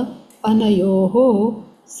Dhanyancha Anayoho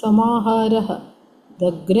Samaharaha.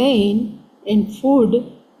 The grain and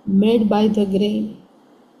food made by the grain.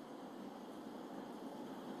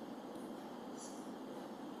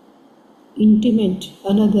 Intimate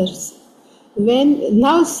another's. When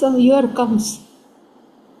now some year comes,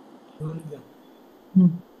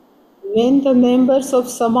 when the members of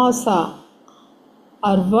Samasa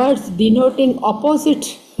are words denoting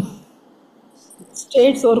opposite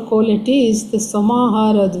states or qualities, the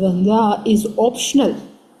Samahara Dvandva is optional.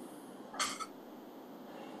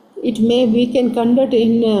 It may, we can conduct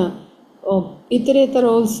in iterator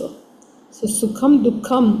also. So Sukham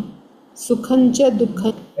Dukkham, Sukhancha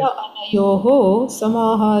Dukkhancha Anayoho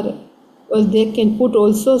Samahara. Well, they can put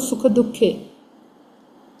also Sukha Dukkhe.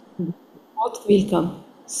 Both will come.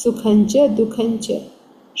 Sukhancha Dukkhancha.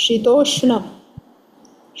 Shitoshnam.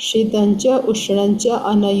 Shitancha Ushrancha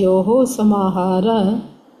Anayoho Samahara.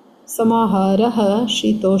 Samaharaha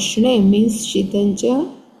Shitoshne means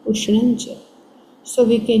Shitancha Ushrancha. So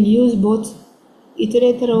we can use both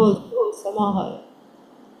iterator also Samahara.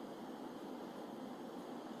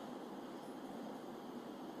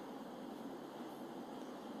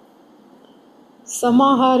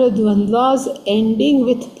 Samahara Dvandvas ending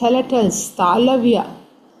with palatals, talavya,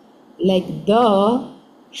 like the,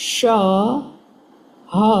 sha,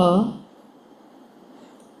 ha,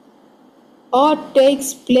 or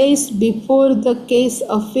takes place before the case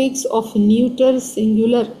affix of neuter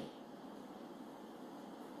singular.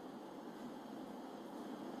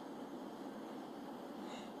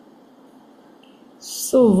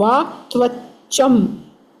 So vak tvacham.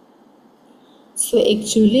 So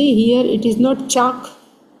actually here it is not chak,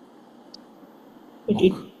 but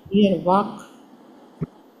it here vak.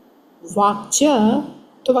 Vakcha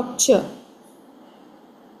tvakcha.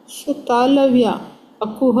 So talavya.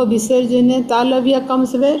 Akuha visarjana talavya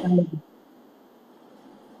comes where?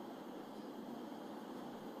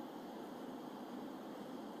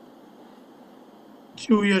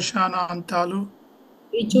 Chuyashana Antalu.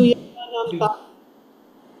 Ichu yanam ta.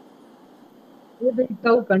 Where it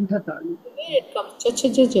comes? Chacha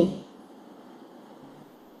jaja.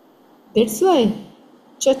 That's why.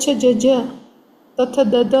 Chacha jaja. Tatha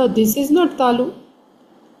dada. This is not talu.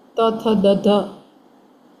 Tatha dada.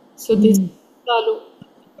 So this is talu.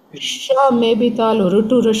 Sha may be talu.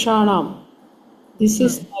 Rutu rashanam. This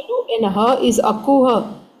is talu and ha is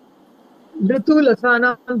akuha. Dhatu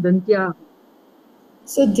Lasana Dantya.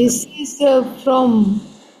 So this is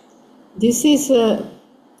this is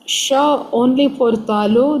sha only for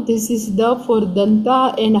talu, this is the for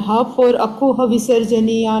danta and ha for akuha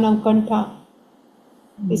visarjaniyanam kantha.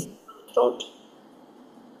 This is throat.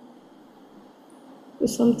 So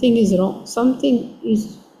something is wrong. Something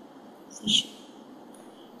is.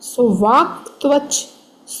 So vak tvach.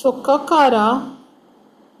 So kakara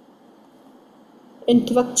and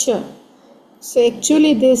tvachcha. So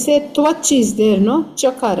actually they say tvach is there, no?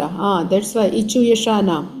 Chakara. That's why ichu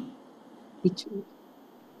yashana.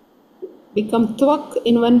 Become tvak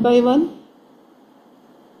in one by one.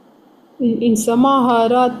 In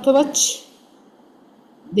samahara tvach.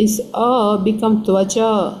 This a become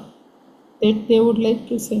tvacha. That they would like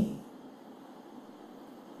to say.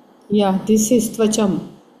 Yeah, this is tvacham.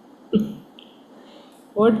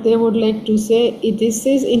 What they would like to say, this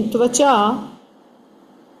is in tvacha.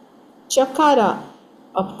 Chakara.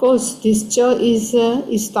 Of course, this cha is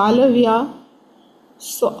talavya.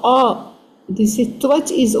 So this is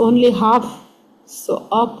tvach is only half. So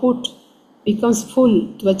put becomes full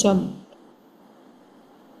tvacham.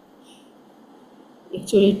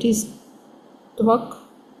 Actually, it is tvak.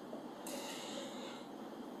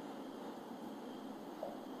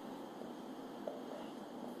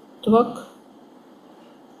 Tvak.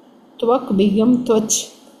 Tvak become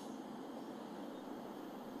tvach.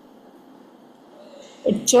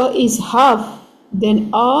 But cha is half, then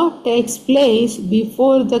a takes place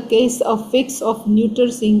before the case affix of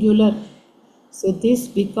neuter singular. So this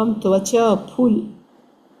becomes tvacha, full.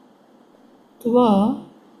 Tva,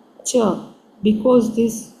 cha, because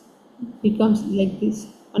this becomes like this.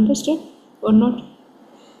 Understood or not?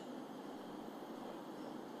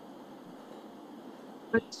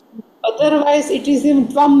 Otherwise it is in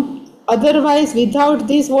tvam. Otherwise without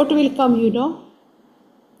this what will come, you know?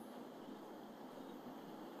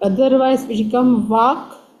 Otherwise we become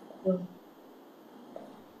vak,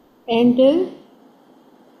 and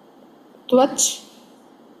Twach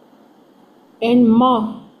and Ma.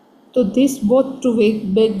 So this both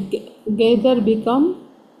together become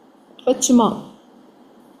Twachma.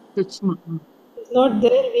 Tachma. It's not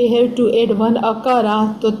there, we have to add one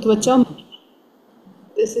akara to Twacham.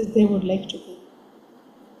 This is they would like to do.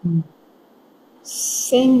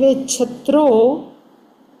 Same way Chatro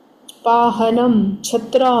Pahanam.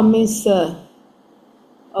 Chatra means our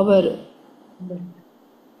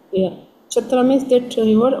Chatra means that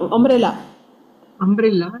your umbrella.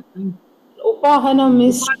 Umbrella. Upahanam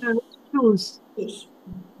means Shoes.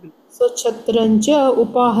 so Chatranja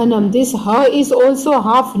Upahanam. This ha is also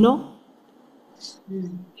half, no?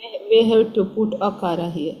 We have to put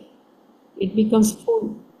akara here. It becomes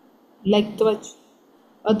full, like Twach.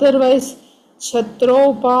 Otherwise,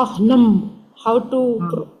 Chatropahanam. How to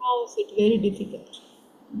pronounce it? Very difficult.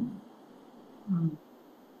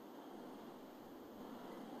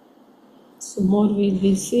 So more we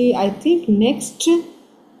will see. I think next,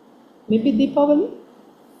 maybe Deepavali.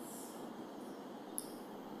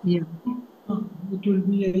 Yeah. It will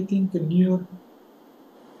be, I think, New Year.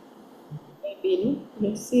 Maybe, no?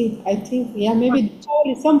 Let's see. I think, maybe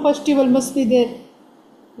Deepavali. Some festival must be there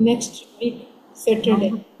next week,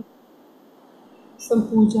 Saturday. Some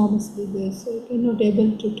puja must be there, so you cannot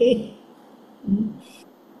able to take.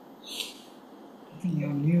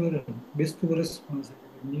 New Year, best to response.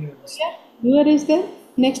 New Year. New Year is there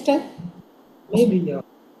next time? Maybe, yeah.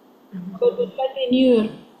 But we'll continue.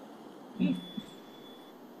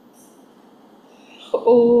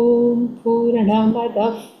 Om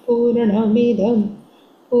Purnamadah Purnamidam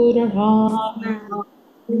Purnam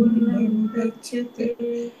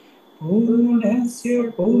Purnamudachyate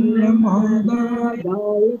Purnasya Purnamādāya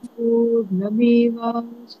Purnameva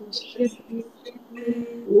Sashyati.